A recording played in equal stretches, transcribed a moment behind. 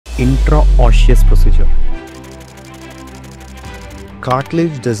intraosseous procedure?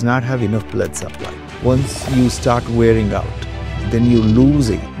 Cartilage does not have enough blood supply. Once you start wearing out, then you're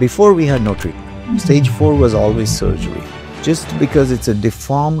losing. Before we had no treatment. Stage 4 was always surgery. Just because it's a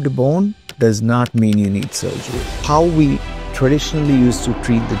deformed bone does not mean you need surgery. How we traditionally used to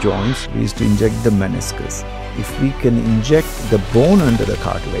treat the joints, we used to inject the meniscus. If we can inject the bone under the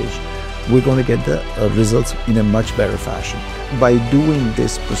cartilage, we're going to get the results in a much better fashion. By doing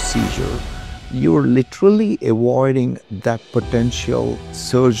this procedure, you're literally avoiding that potential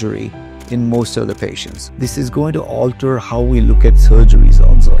surgery in most of the patients. This is going to alter how we look at surgeries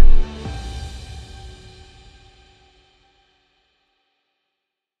also.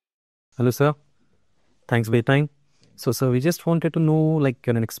 Hello, sir. Thanks for your time. So, sir, we just wanted to know, like,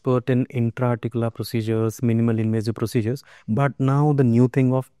 you're an expert in intra-articular procedures, minimal invasive procedures, but now the new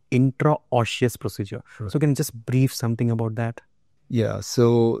thing of intraosseous procedure. Sure. So, can you just brief something about that? Yeah,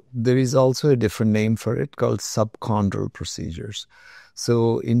 so there is also a different name for it called subchondral procedures.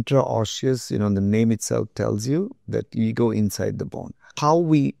 So intraosseous, the name itself tells you that you go inside the bone. How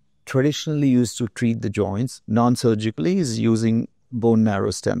we traditionally used to treat the joints non-surgically is using bone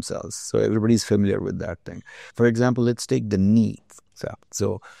marrow stem cells. So everybody's familiar with that thing. For example, let's take the knee.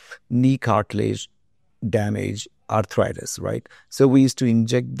 So knee cartilage damage, arthritis, right? So we used to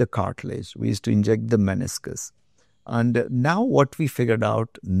inject the cartilage. We used to inject the meniscus. And now what we figured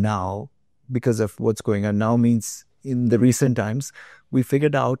out now, because of what's going on now, means in the recent times, we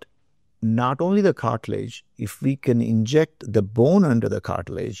figured out not only the cartilage, if we can inject the bone under the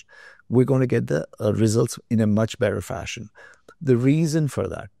cartilage, we're going to get the results in a much better fashion. The reason for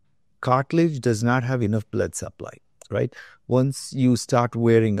that, cartilage does not have enough blood supply, right? Once you start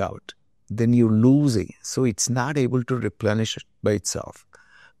wearing out, then you're losing. So it's not able to replenish it by itself.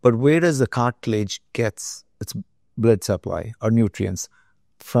 But where does the cartilage gets its blood supply or nutrients?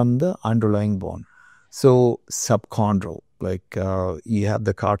 From the underlying bone. So subchondral, like you have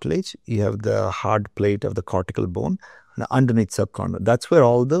the cartilage, you have the hard plate of the cortical bone, and underneath subchondral, that's where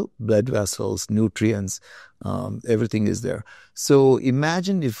all the blood vessels, nutrients, everything is there. So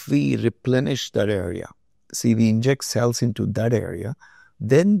imagine if we replenish that area. See, we inject cells into that area,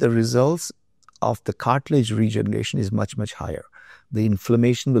 then the results of the cartilage regeneration is much, much higher. The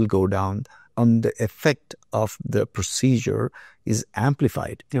inflammation will go down, and the effect of the procedure is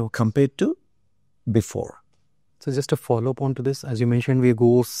amplified compared to before. So just a follow-up on to this, as you mentioned, we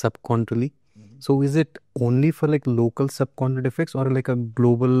go subchondraly. So is it only for like local subchondral defects or like a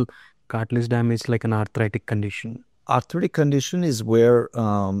global cartilage damage like an arthritic condition? Arthritic condition is where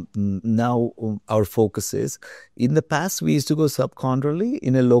now our focus is. In the past, we used to go subchondraly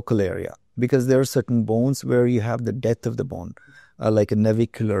in a local area because there are certain bones where you have the death of the bone. Like a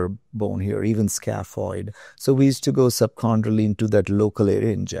navicular bone here, even scaphoid. So we used to go subchondraly into that local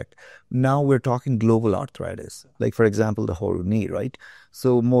area, inject. Now we're talking global arthritis, like for example, the whole knee, right?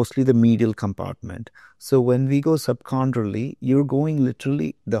 So mostly the medial compartment. So when we go subchondraly, you're going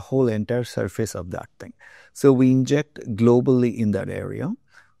literally the whole entire surface of that thing. So we inject globally in that area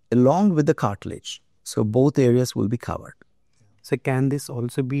along with the cartilage. So both areas will be covered. So can this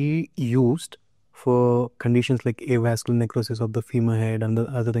also be used for conditions like avascular necrosis of the femur head and the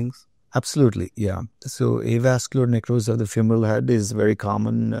other things? Absolutely, yeah. So avascular necrosis of the femoral head is very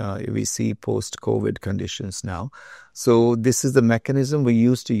common. We see post-COVID conditions now. So this is the mechanism we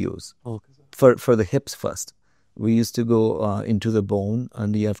used to use for the hips first. We used to go into the bone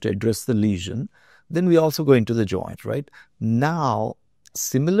and you have to address the lesion. Then we also go into the joint, right? Now,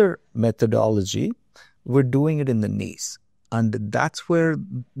 similar methodology, we're doing it in the knees. And that's where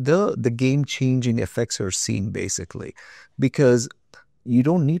the game-changing effects are seen, basically, because you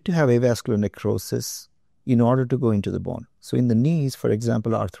don't need to have avascular necrosis in order to go into the bone. So in the knees, for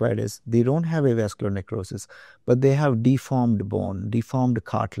example, arthritis, they don't have avascular necrosis, but they have deformed bone, deformed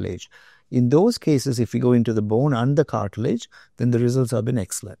cartilage. In those cases, if you go into the bone and the cartilage, then the results have been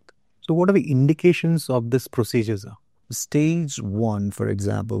excellent. So what are the indications of this procedure, sir? Stage 1, for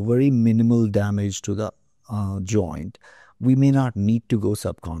example, very minimal damage to the joint. We may not need to go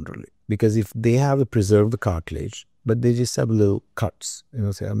subchondraly because if they have preserved the cartilage, but they just have little cuts,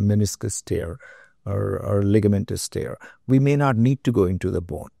 say a meniscus tear or ligamentous tear, we may not need to go into the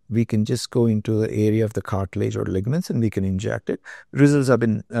bone. We can just go into the area of the cartilage or ligaments and we can inject it. Results have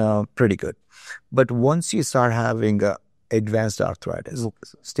been pretty good. But once you start having advanced arthritis,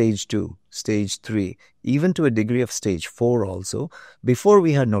 stage 2, stage 3, even to a degree of stage 4 also, before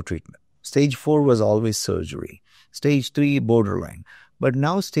we had no treatment. Stage 4 was always surgery. Stage 3, borderline. But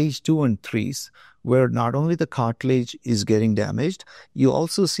now stage 2 and 3s, where not only the cartilage is getting damaged, you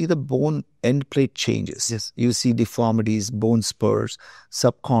also see the bone end plate changes. Yes. You see deformities, bone spurs,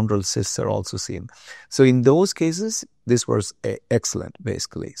 subchondral cysts are also seen. So in those cases, this was excellent,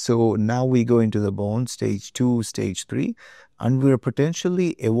 basically. So now we go into the bone, stage 2, stage 3, and we're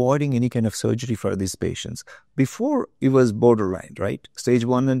potentially avoiding any kind of surgery for these patients. Before, it was borderline, right? Stage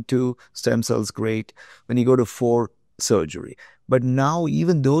 1 and 2, stem cells, great. When you go to 4, surgery. But now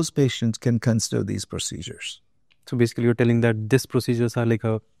even those patients can consider these procedures. So basically, you're telling that these procedures are like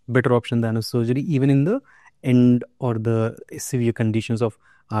a better option than a surgery, even in the end or the severe conditions of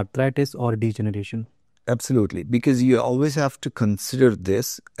arthritis or degeneration. Absolutely, because you always have to consider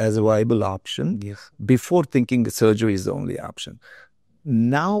this as a viable option Yes. before thinking the surgery is the only option.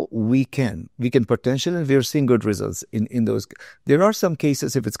 Now we can potentially, and we're seeing good results in those. There are some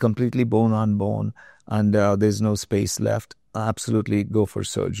cases if it's completely bone on bone and there's no space left, absolutely go for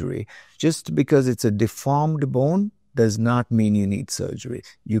surgery. Just because it's a deformed bone does not mean you need surgery.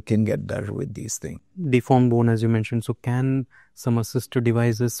 You can get better with these things. Deformed bone, as you mentioned. So can some assisted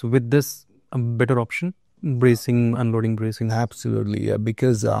devices with this a better option? Bracing, unloading bracing. Absolutely, yeah,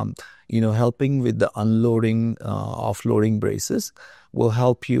 because helping with the unloading, offloading braces will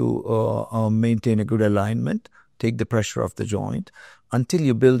help you maintain a good alignment, take the pressure off the joint until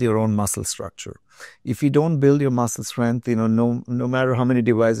you build your own muscle structure. If you don't build your muscle strength, no matter how many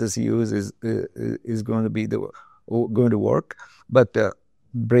devices you use is going to be going to work. But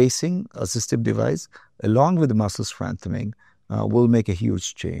bracing, assistive device, along with the muscle strengthening, will make a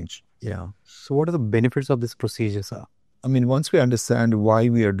huge change. Yeah. So what are the benefits of this procedure, sir? I mean, once we understand why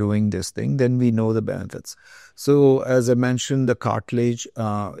we are doing this thing, then we know the benefits. So as I mentioned, the cartilage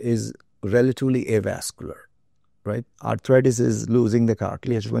is relatively avascular, right? Arthritis is losing the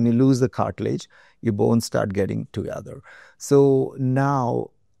cartilage. When you lose the cartilage, your bones start getting together. So now,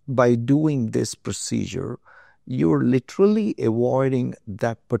 by doing this procedure, you're literally avoiding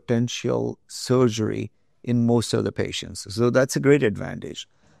that potential surgery in most of the patients. So that's a great advantage.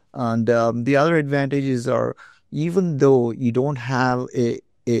 And the other advantages are, even though you don't have a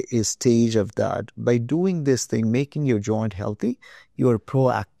stage of that, by doing this thing, making your joint healthy, you are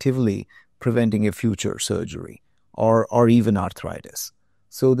proactively preventing a future surgery or even arthritis.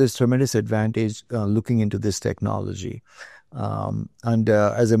 So there's tremendous advantage looking into this technology. And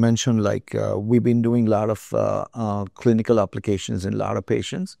as I mentioned, we've been doing a lot of clinical applications in a lot of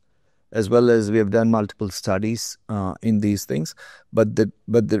patients, as well as we have done multiple studies in these things. But the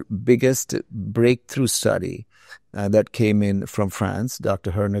biggest breakthrough study that came in from France,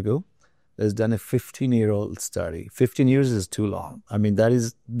 Dr. Hernago, has done a 15-year-old study. 15 years is too long. I mean,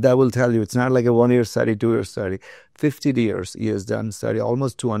 that will tell you it's not like a 1-year study, 2-year study. 50 years he has done study,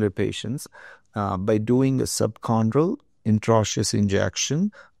 almost 200 patients, by doing a subchondral intraosseous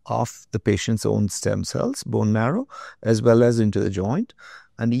injection of the patient's own stem cells, bone marrow, as well as into the joint.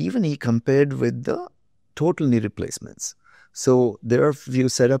 And even he compared with the total knee replacements. So there are a few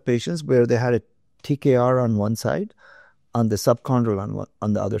setup patients where they had a TKR on one side, on the subchondral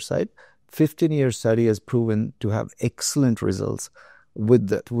on the other side. 15-year study has proven to have excellent results with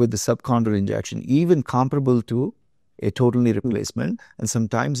the subchondral injection, even comparable to a total knee replacement, and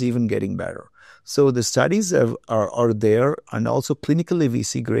sometimes even getting better. So the studies are there, and also clinically we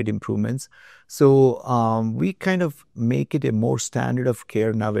see great improvements. So we kind of make it a more standard of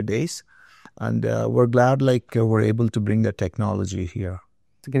care nowadays, and we're glad we're able to bring the technology here.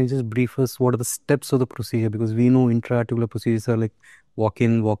 So can you just brief us what are the steps of the procedure? Because we know intra-articular procedures are like walk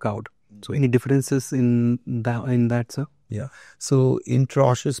in, walk out. So any differences in that, sir? Yeah. So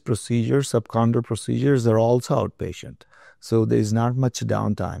intraosseous procedures, subchondral procedures are also outpatient. So there's not much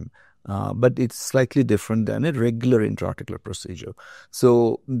downtime. But it's slightly different than a regular intra-articular procedure.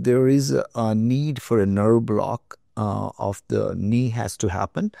 So there is a need for a nerve block of the knee has to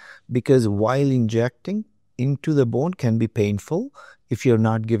happen, because while injecting into the bone can be painful if you're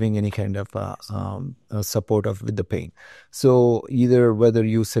not giving any kind of support with the pain. So either whether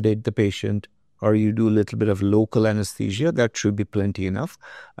you sedate the patient or you do a little bit of local anesthesia, that should be plenty enough.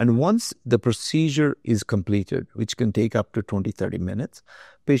 And once the procedure is completed, which can take up to 20-30 minutes,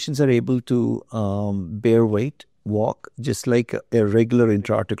 patients are able to bear weight, walk, just like a regular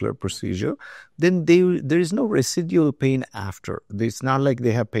intra-articular procedure. Then there is no residual pain after. It's not like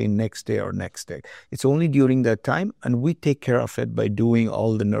they have pain next day or next day. It's only during that time, and we take care of it by doing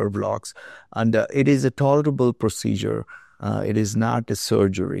all the nerve blocks. And it is a tolerable procedure. It is not a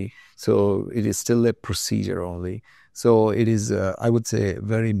surgery. So it is still a procedure only. So it is, I would say,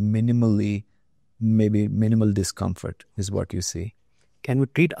 very maybe minimal discomfort is what you see. Can we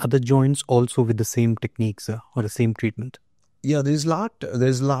treat other joints also with the same techniques or the same treatment? Yeah, there's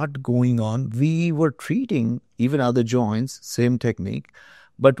a lot going on. We were treating even other joints, same technique,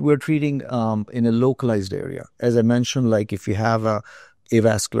 but we're treating in a localized area. As I mentioned, like if you have a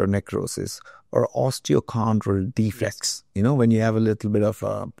avascular necrosis or osteochondral defects, when you have a little bit of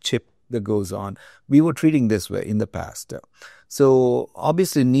a chip that goes on, we were treating this way in the past. So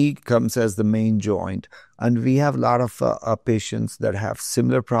obviously knee comes as the main joint, and we have a lot of patients that have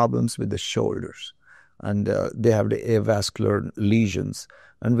similar problems with the shoulders, and they have the avascular lesions,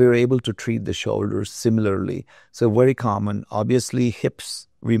 and we're able to treat the shoulders similarly. So very common. Obviously hips,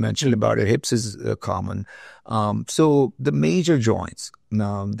 we mentioned about it, hips is common. So the major joints,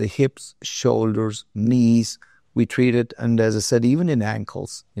 the hips, shoulders, knees, we treat it. And as I said, even in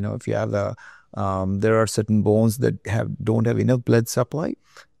ankles, if you have there are certain bones that don't have enough blood supply,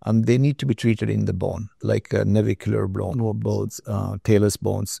 and they need to be treated in the bone, like navicular bones, talus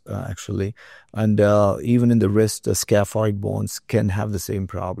bones, actually. And even in the wrist, the scaphoid bones can have the same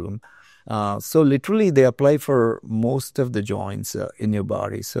problem. So literally, they apply for most of the joints in your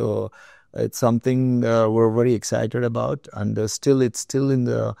body. So it's something we're very excited about, and it's still in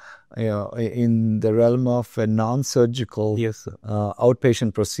the realm of a non-surgical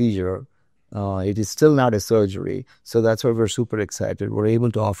outpatient procedure. It is still not a surgery, so that's why we're super excited. We're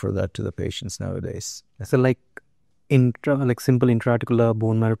able to offer that to the patients nowadays. So like simple intra-articular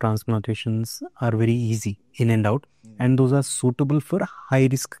bone marrow transplantations are very easy in and out, and those are suitable for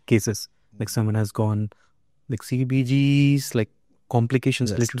high-risk cases. Like someone has gone like CBGs, like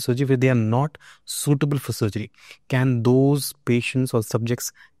complications related to surgery, where they are not suitable for surgery. Can those patients or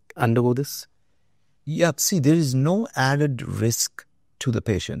subjects undergo this? Yeah, see, there is no added risk to the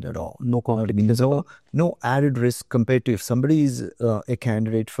patient at all. No complications. No added risk compared to if somebody is a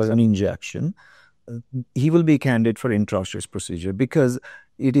candidate for an injection, he will be a candidate for intraosseous procedure because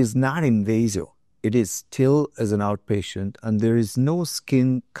it is not invasive. It is still as an outpatient, and there is no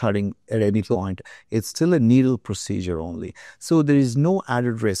skin cutting at any point. It's still a needle procedure only. So there is no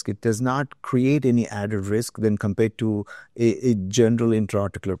added risk. It does not create any added risk than compared to a general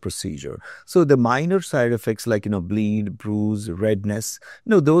intra-articular procedure. So the minor side effects like, bleed, bruise, redness,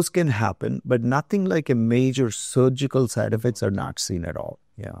 those can happen, but nothing like a major surgical side effects are not seen at all.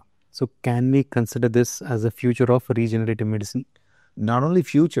 Yeah. So can we consider this as a future of regenerative medicine? Not only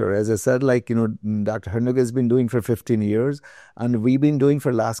future, as I said, like, Dr. Hernaga has been doing for 15 years, and we've been doing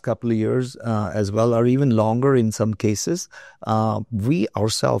for the last couple of years as well, or even longer in some cases. We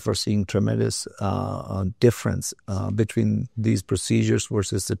ourselves are seeing tremendous difference between these procedures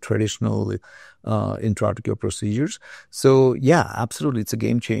versus the traditional intra-articular procedures. So yeah, absolutely, it's a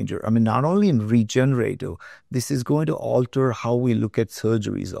game changer. I mean, not only in regenerative, this is going to alter how we look at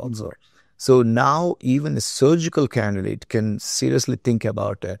surgeries also. So now even a surgical candidate can seriously think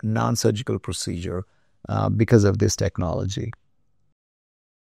about a non-surgical procedure because of this technology.